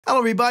Hello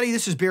everybody,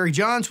 this is Barry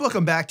Johns.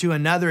 Welcome back to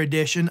another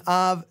edition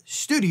of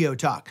Studio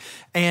Talk.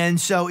 And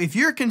so if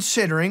you're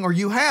considering or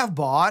you have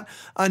bought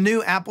a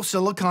new Apple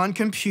Silicon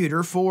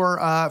computer for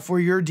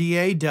your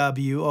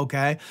DAW,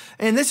 okay,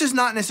 and this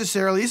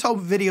whole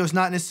video is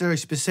not necessarily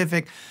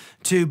specific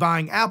to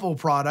buying Apple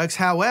products.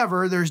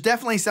 However, there's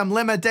definitely some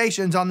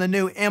limitations on the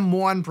new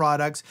M1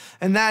 products,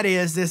 and that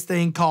is this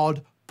thing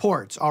called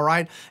ports, all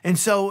right? And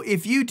so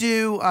if you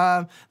do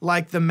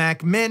like the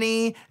Mac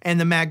Mini and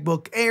the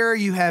MacBook Air,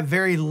 you have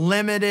very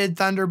limited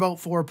Thunderbolt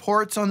 4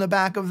 ports on the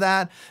back of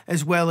that,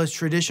 as well as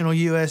traditional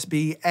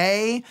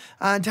USB-A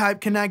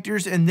type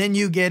connectors. And then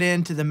you get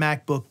into the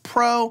MacBook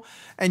Pro,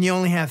 and you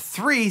only have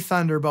 3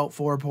 Thunderbolt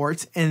 4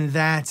 ports, and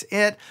that's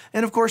it.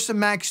 And of course, the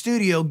Mac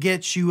Studio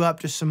gets you up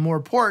to some more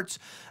ports,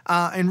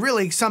 and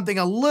really something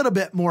a little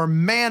bit more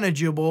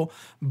manageable,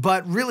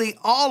 but really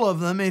all of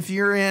them, if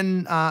you're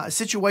in a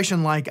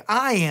situation like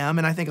I am,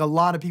 and I think a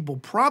lot of people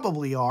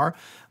probably are,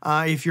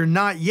 if you're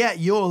not yet,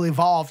 you'll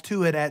evolve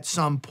to it at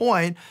some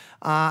point,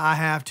 I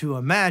have to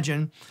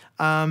imagine,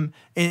 and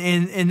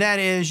that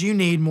is you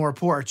need more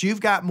ports.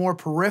 You've got more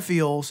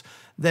peripherals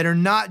that are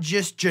not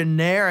just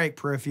generic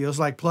peripherals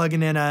like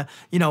plugging in a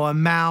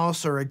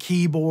mouse or a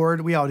keyboard.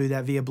 We all do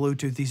that via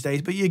Bluetooth these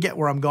days, but you get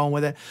where I'm going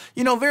with it.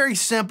 Very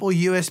simple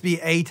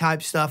USB-A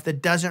type stuff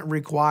that doesn't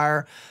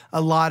require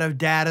a lot of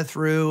data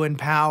through and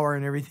power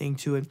and everything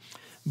to it.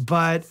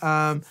 But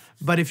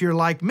if you're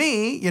like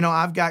me,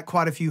 I've got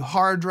quite a few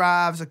hard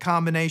drives, a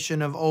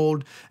combination of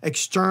old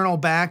external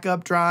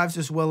backup drives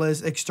as well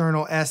as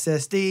external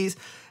SSDs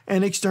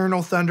and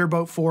external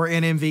Thunderbolt 4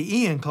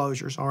 NVMe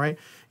enclosures, all right?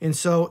 And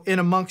so, in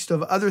amongst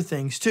of other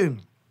things too.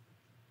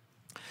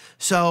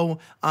 So,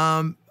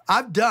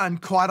 I've done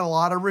quite a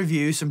lot of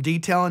reviews, some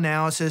detail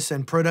analysis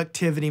and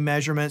productivity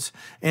measurements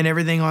and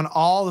everything on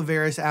all the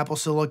various Apple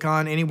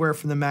Silicon, anywhere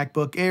from the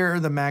MacBook Air,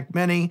 the Mac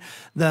Mini,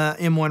 the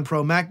M1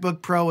 Pro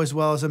MacBook Pro, as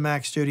well as the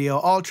Mac Studio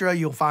Ultra.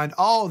 You'll find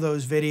all of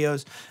those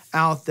videos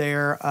out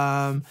there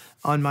on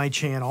my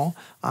channel.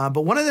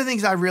 But one of the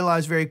things I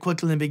realized very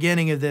quickly in the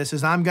beginning of this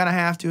is I'm going to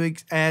have to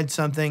add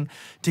something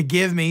to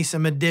give me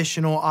some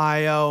additional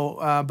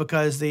I/O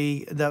because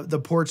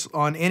the ports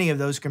on any of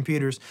those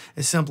computers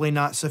is simply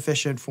not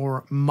sufficient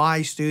for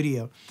my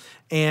studio.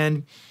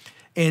 And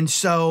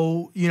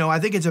so, I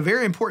think it's a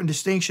very important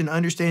distinction,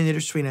 understanding the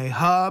difference between a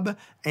hub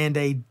and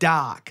a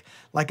dock.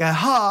 Like a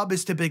hub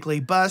is typically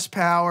bus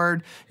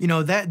powered,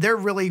 that they're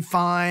really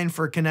fine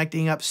for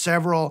connecting up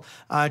several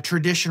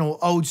traditional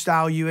old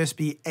style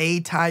USB-A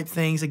type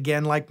things,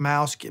 again, like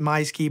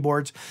mice,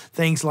 keyboards,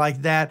 things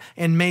like that,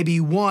 and maybe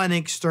one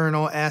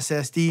external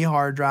SSD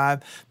hard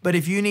drive. But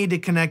if you need to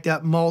connect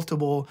up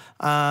multiple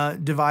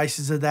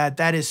devices of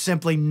that is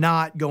simply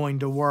not going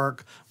to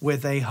work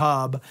with a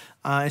hub,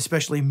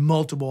 especially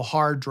multiple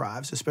hard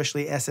drives,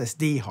 especially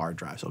SSD hard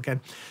drives, okay?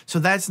 So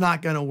that's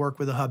not going to work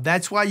with a hub.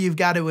 That's why you've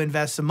got to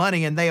invest some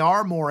money, and they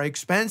are more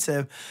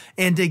expensive,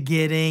 into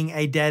getting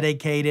a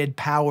dedicated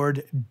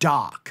powered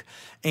dock.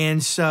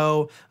 And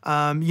so,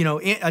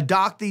 a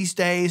dock these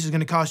days is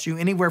going to cost you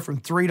anywhere from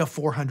 $300 to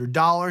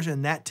 $400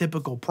 in that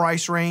typical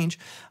price range.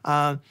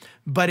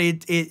 But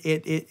at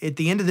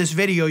the end of this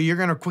video, you're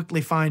going to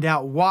quickly find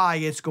out why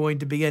it's going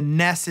to be a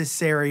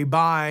necessary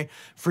buy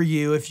for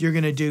you if you're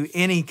going to do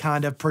any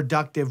kind of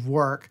productive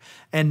work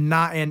and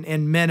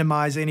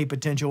minimize any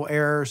potential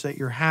errors that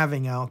you're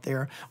having out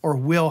there or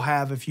will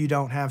have if you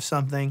don't have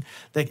something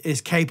that is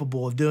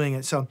capable of doing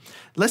it. So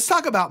let's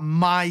talk about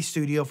my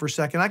studio for a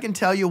second. I can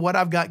tell you what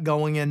I've got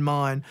going in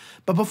mine.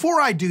 But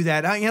before I do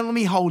that, let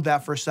me hold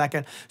that for a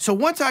second. So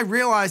once I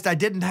realized I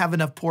didn't have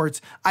enough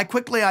ports, I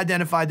quickly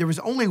identified there was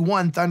only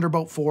one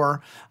Thunderbolt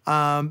 4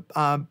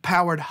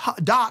 powered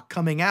dock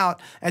coming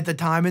out at the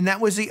time, and that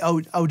was the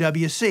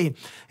OWC.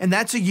 And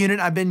that's a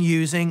unit I've been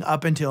using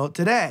up until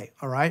today,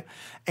 all right?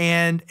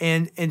 And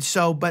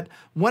so, but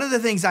one of the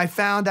things I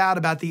found out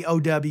about the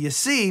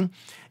OWC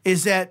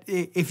is that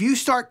if you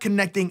start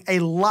connecting a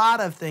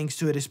lot of things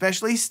to it,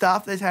 especially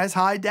stuff that has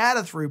high data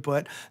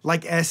throughput,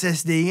 like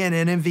SSD and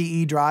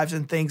NVMe drives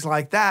and things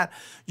like that,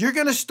 you're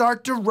going to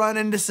start to run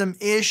into some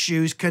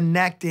issues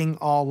connecting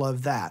all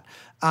of that.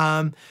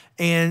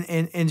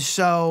 And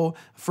so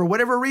for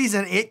whatever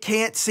reason, it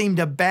can't seem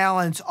to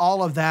balance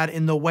all of that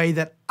in the way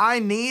that I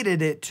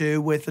needed it to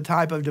with the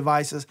type of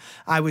devices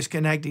I was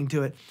connecting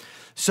to it.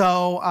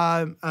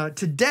 So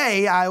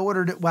today I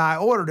ordered it. Well, I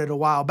ordered it a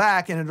while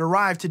back, and it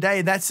arrived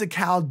today. That's the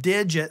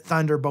CalDigit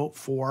Thunderbolt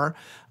 4,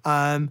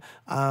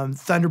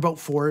 Thunderbolt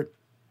 4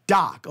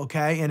 dock,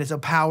 okay? And it's a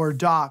power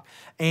dock.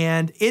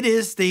 And it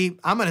is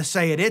I'm going to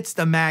say it's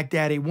the Mac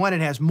Daddy one.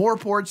 It has more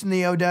ports than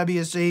the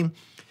OWC.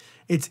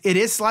 It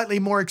is slightly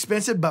more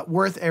expensive, but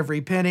worth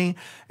every penny.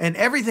 And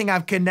everything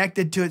I've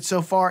connected to it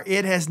so far,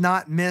 it has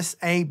not missed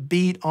a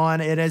beat on.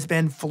 It has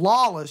been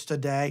flawless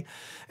today.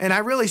 And I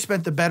really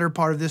spent the better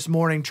part of this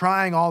morning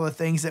trying all the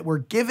things that were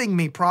giving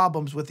me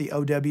problems with the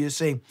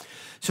OWC.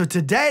 So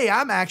today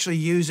I'm actually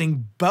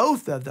using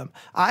both of them.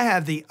 I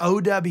have the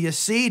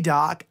OWC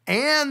dock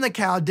and the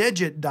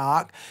CalDigit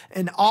dock,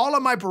 and all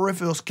of my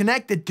peripherals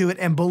connected to it.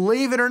 And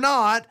believe it or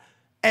not,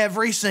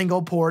 Every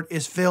single port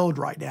is filled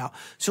right now.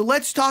 So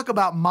let's talk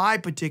about my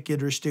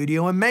particular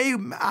studio. And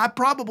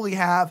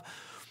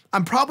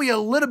I'm probably a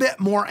little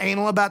bit more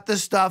anal about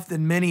this stuff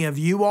than many of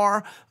you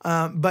are,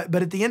 but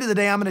at the end of the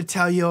day, I'm going to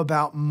tell you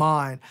about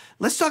mine.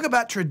 Let's talk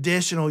about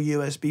traditional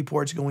USB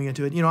ports going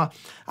into it. You know,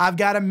 I've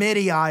got a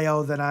MIDI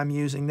I/O that I'm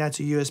using. That's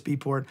a USB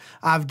port.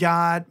 I've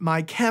got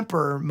my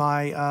Kemper,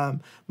 my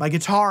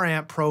guitar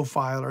amp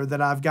profiler that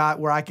I've got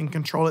where I can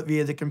control it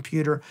via the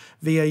computer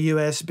via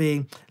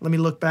USB. Let me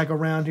look back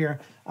around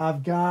here.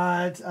 I've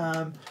got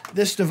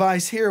this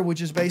device here,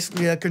 which is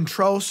basically a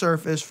control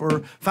surface for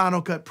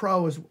Final Cut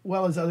Pro as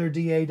well as other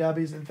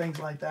DAWs and things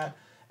like that.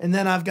 And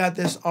then I've got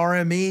this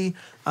RME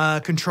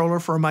controller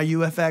for my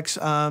UFX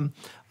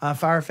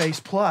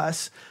Fireface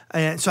Plus.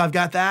 And so I've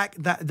got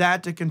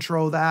that to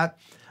control that.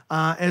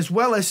 As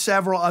well as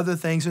several other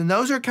things. And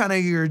those are kind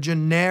of your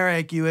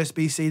generic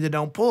USB-C that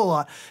don't pull a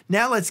lot.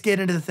 Now let's get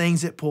into the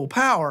things that pull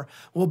power.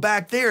 Well,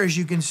 back there, as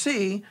you can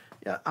see,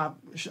 I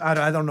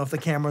don't know if the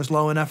camera's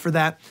low enough for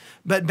that,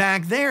 but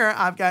back there,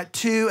 I've got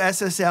two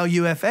SSL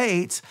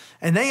UF8s,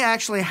 and they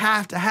actually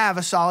have to have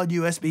a solid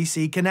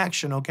USB-C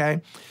connection,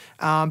 okay?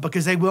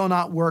 Because they will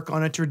not work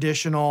on a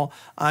traditional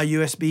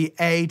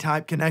USB-A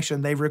type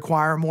connection. They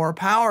require more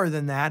power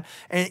than that,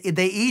 and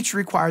they each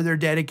require their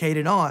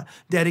dedicated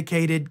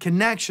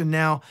connection.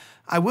 Now,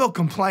 I will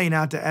complain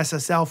out to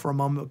SSL for a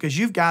moment because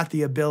you've got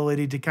the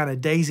ability to kind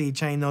of daisy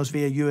chain those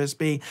via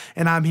USB,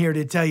 and I'm here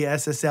to tell you,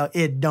 SSL,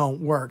 it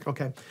don't work,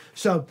 okay?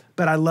 So,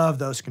 but I love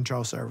those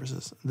control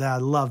services. I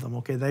love them,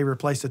 okay? They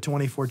replaced the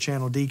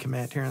 24-channel D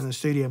command here in the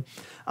studio.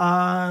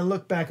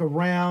 Look back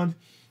around.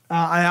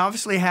 I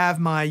obviously have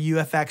my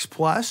UFX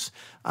Plus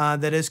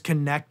that is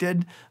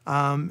connected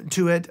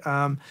to it,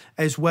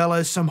 as well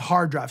as some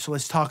hard drives. So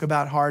let's talk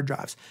about hard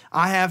drives.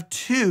 I have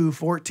two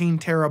 14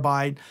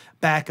 terabyte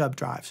backup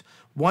drives.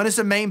 One is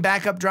a main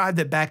backup drive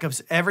that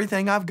backups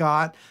everything I've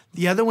got.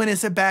 The other one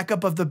is a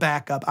backup of the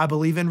backup. I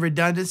believe in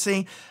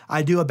redundancy.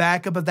 I do a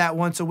backup of that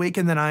once a week,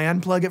 and then I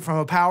unplug it from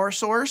a power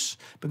source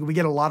because we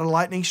get a lot of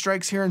lightning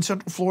strikes here in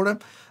Central Florida,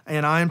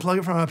 and I unplug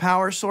it from a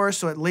power source.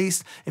 So at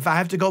least if I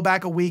have to go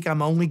back a week,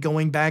 I'm only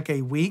going back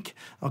a week.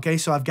 Okay,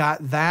 so I've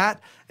got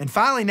that. And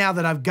finally, now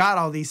that I've got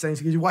all these things,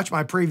 because you watch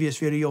my previous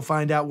video, you'll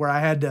find out where I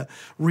had to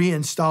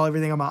reinstall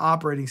everything on my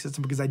operating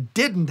system because I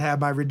didn't have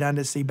my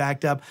redundancy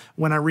backed up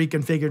when I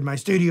reconfigured my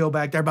studio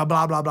back there, blah,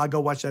 blah, blah, blah. Go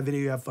watch that video,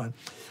 you have fun.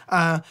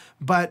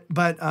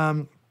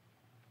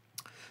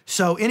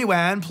 So anyway,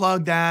 I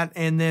unplug that,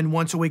 and then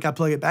once a week I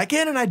plug it back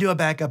in, and I do a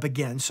backup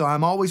again. So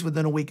I'm always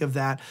within a week of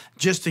that,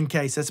 just in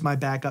case. That's my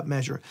backup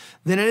measure.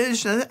 Then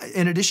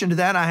in addition to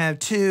that, I have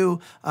two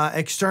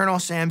external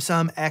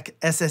Samsung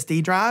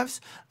SSD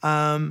drives.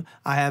 I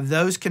have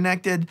those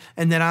connected,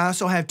 and then I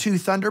also have two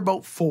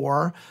Thunderbolt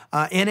 4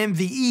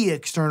 NMVE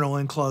external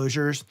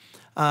enclosures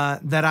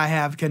that I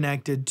have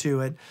connected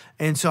to it.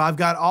 And so I've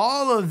got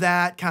all of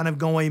that kind of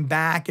going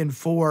back and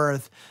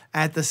forth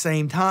at the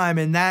same time.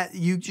 And that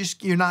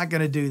you're not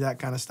going to do that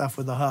kind of stuff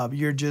with a hub.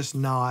 You're just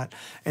not.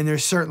 And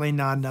there's certainly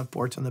not enough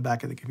ports on the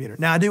back of the computer.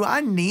 Now, do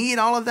I need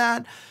all of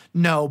that?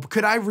 No.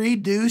 Could I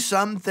redo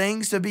some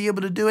things to be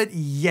able to do it?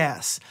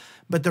 Yes.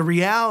 But the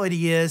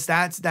reality is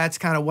that's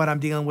kind of what I'm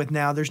dealing with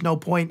now. There's no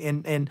point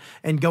in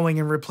going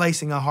and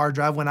replacing a hard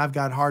drive when I've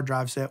got hard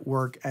drives that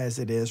work as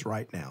it is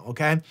right now,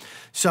 okay?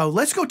 So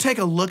let's go take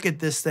a look at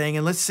this thing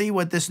and let's see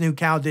what this new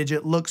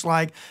CalDigit looks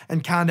like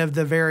and kind of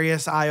the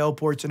various I/O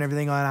ports and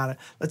everything on it.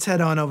 Let's head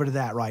on over to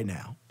that right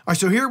now. All right,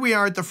 so here we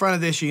are at the front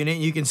of this unit.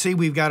 You can see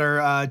we've got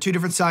our two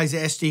different size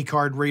SD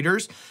card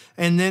readers,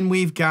 and then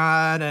we've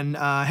got an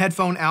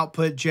headphone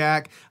output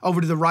jack.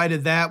 Over to the right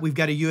of that, we've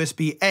got a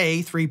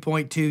USB-A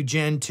 3.2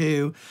 Gen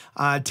 2,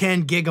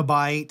 10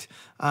 gigabyte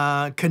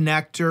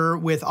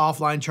connector with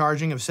offline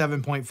charging of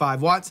 7.5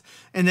 watts.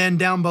 And then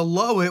down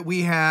below it,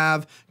 we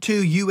have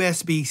two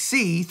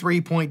USB-C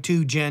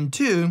 3.2 Gen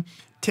 2,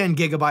 10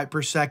 gigabyte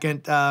per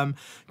second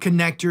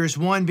connectors,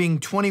 one being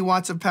 20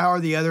 watts of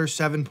power, the other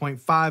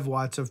 7.5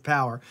 watts of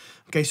power.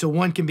 Okay, so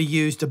one can be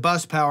used to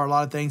bus power a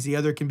lot of things, the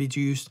other can be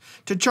used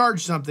to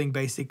charge something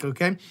basic,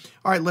 okay?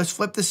 All right, let's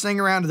flip this thing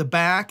around to the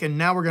back, and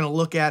now we're gonna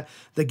look at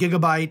the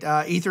gigabyte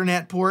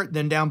Ethernet port,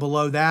 then down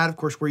below that, of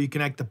course, where you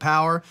connect the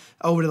power.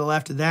 Over to the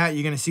left of that,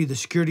 you're gonna see the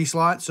security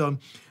slot, so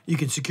you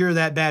can secure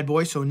that bad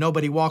boy so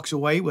nobody walks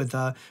away with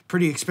a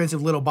pretty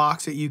expensive little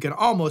box that you can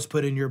almost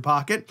put in your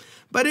pocket,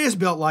 but it is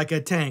built like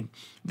a tank.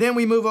 Then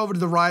we move over to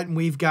the right and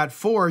we've got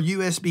four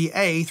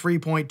USB-A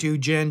 3.2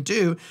 Gen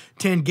 2,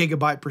 10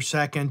 gigabyte per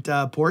second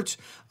ports,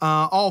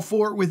 all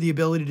four with the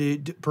ability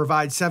to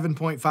provide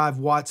 7.5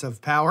 watts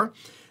of power.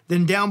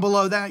 Then down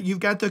below that,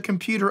 you've got the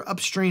computer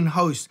upstream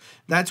host.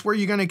 That's where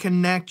you're going to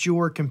connect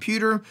your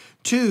computer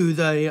to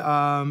the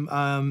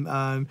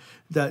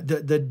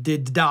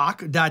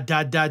dock,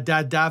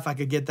 if I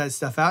could get that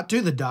stuff out, to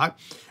the dock.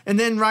 And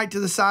then right to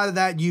the side of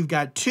that, you've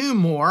got two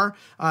more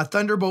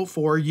Thunderbolt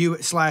 4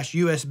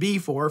 /USB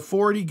 4,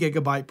 40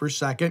 gigabyte per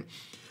second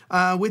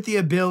with the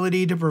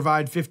ability to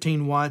provide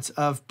 15 watts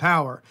of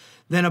power.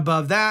 Then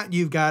above that,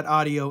 you've got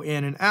audio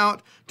in and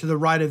out. To the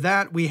right of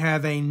that, we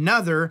have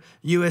another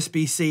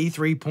USB-C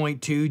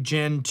 3.2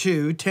 Gen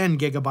 2, 10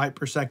 gigabyte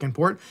per second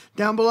port.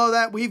 Down below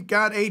that, we've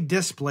got a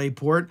display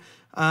port,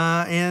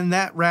 and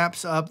that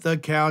wraps up the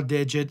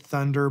CalDigit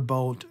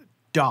Thunderbolt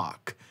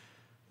dock.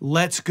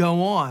 Let's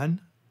go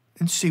on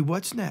and see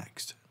what's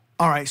next.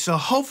 All right, so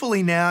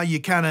hopefully now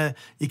you kind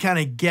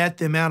of get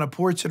the amount of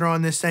ports that are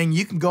on this thing.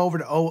 You can go over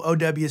to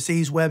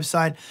OWC's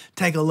website,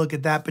 take a look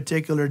at that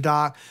particular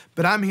dock.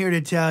 But I'm here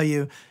to tell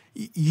you,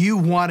 you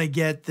want to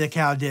get the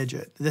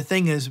CalDigit. The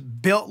thing is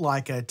built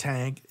like a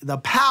tank. The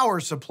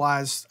power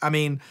supplies, I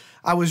mean,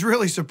 I was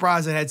really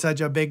surprised it had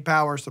such a big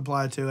power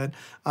supply to it.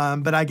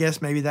 But I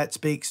guess maybe that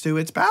speaks to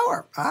its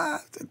power.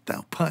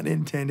 No pun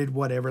intended,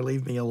 whatever,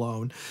 leave me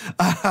alone.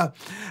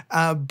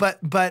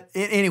 But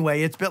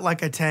anyway, it's built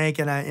like a tank,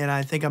 and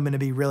I think I'm going to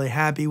be really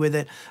happy with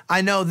it.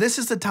 I know this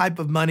is the type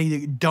of money that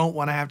you don't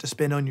want to have to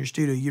spend on your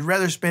studio. You'd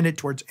rather spend it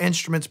towards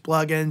instruments,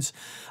 plugins,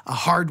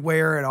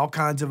 hardware, and all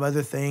kinds of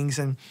other things.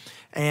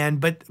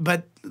 But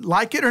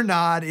like it or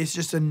not, it's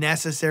just a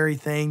necessary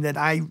thing that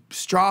I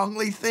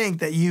strongly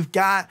think that you've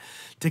got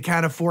to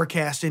kind of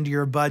forecast into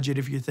your budget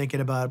if you're thinking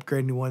about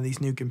upgrading to one of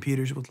these new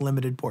computers with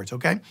limited ports,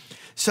 okay?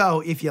 So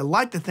if you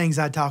like the things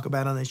I talk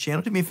about on this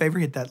channel, do me a favor,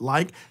 hit that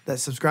like, that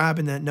subscribe,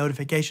 and that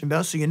notification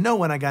bell so you know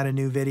when I got a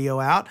new video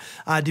out.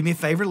 Do me a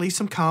favor, leave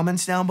some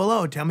comments down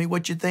below. Tell me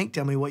what you think.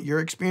 Tell me what your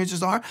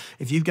experiences are.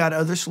 If you've got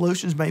other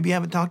solutions maybe you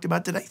haven't talked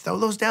about today, throw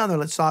those down there.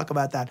 Let's talk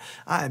about that.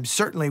 I am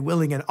certainly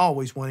willing and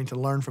always wanting to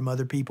learn from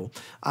other people.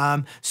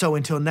 So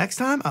until next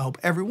time, I hope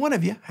every one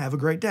of you have a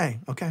great day.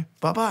 Okay,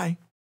 bye-bye.